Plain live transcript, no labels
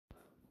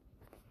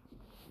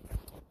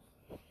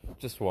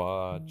Just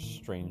watch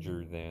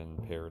Stranger Than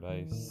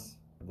Paradise,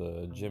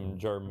 the Jim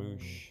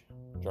Jarmusch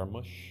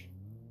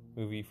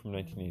movie from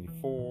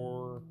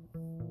 1984.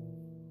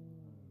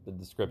 The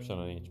description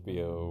on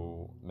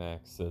HBO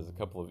Max says a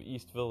couple of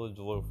East Village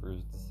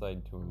loafers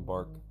decide to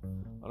embark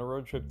on a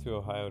road trip to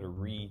Ohio to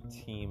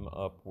re-team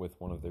up with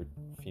one of their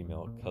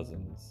female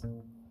cousins.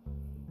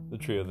 The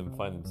trio of them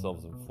find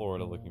themselves in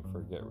Florida looking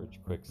for a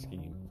get-rich-quick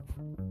scheme.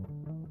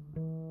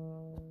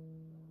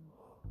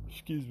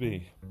 Excuse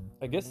me.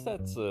 I guess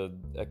that's an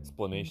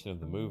explanation of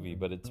the movie,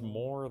 but it's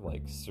more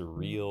like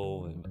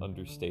surreal and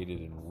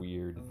understated and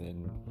weird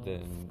than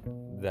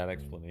that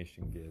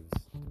explanation gives.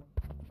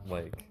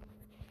 Like,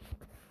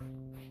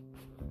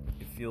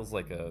 it feels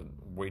like a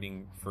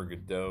Waiting for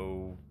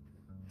Godot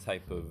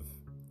type of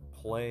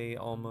play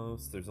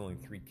almost. There's only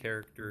 3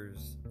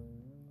 characters.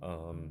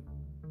 I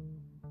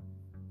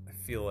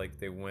feel like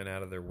they went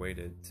out of their way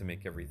to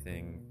make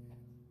everything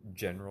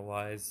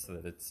generalized so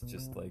that it's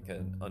just like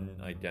an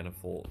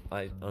unidentifiable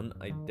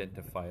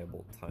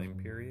time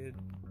period.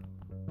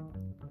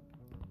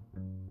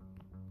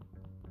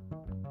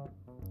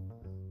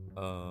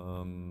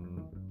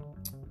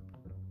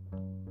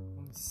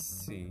 Let's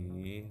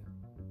see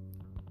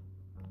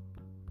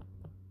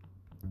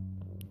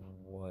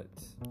what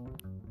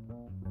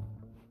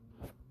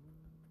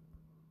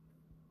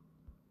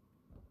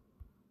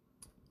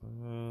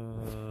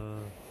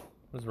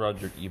does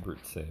Roger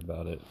Ebert say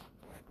about it?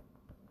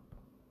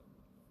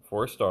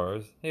 4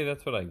 stars. Hey,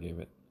 that's what I gave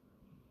it.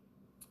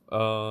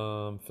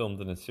 Filmed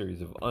in a series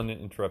of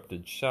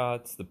uninterrupted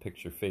shots. The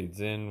picture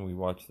fades in. We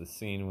watch the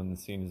scene. When the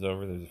scene is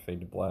over, there's a fade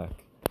to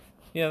black.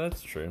 Yeah,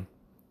 that's true.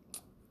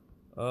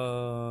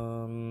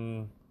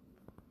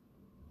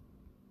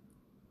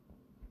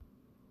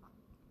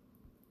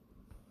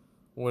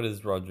 What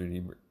does Roger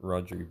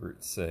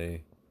Ebert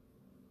say?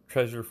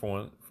 Treasure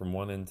from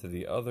one end to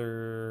the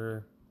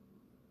other.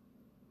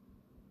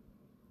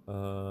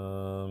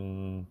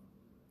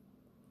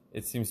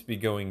 It seems to be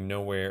going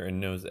nowhere and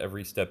knows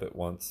every step it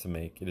wants to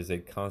make. It is a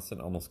constant,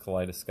 almost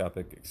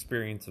kaleidoscopic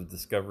experience of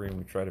discovery, and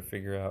we try to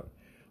figure out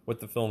what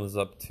the film is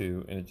up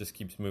to, and it just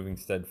keeps moving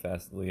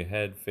steadfastly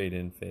ahead, fade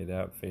in, fade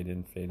out, fade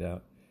in, fade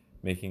out,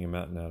 making a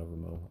mountain out of a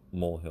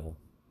molehill.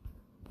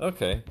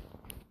 Okay.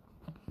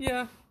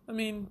 Yeah, I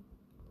mean,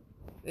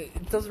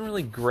 it doesn't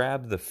really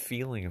grab the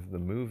feeling of the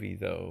movie,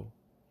 though.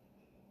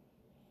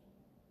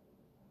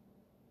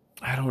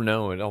 I don't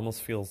know, it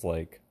almost feels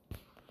like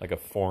a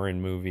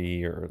foreign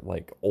movie, or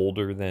like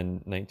older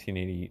than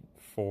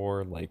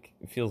 1984. Like,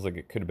 it feels like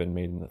it could have been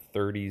made in the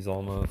 30s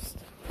almost.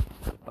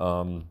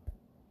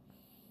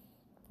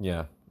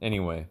 Yeah.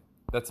 Anyway,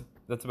 that's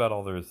about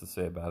all there is to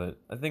say about it.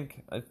 I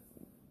think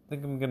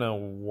I'm gonna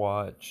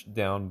watch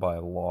Down by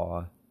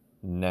Law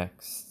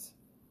next,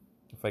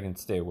 if I can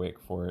stay awake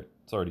for it.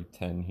 It's already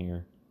 10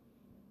 here.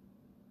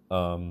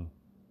 I've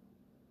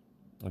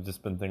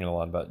just been thinking a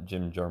lot about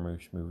Jim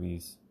Jarmusch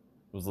movies.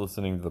 I was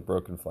listening to the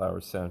Broken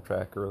Flowers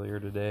soundtrack earlier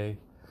today,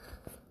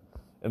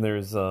 and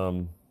there's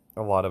a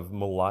lot of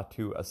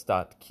Mulatu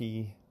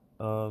Astatke,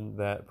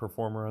 that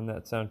performer on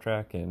that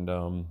soundtrack,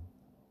 and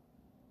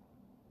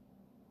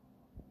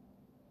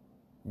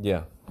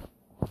yeah,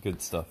 good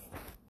stuff.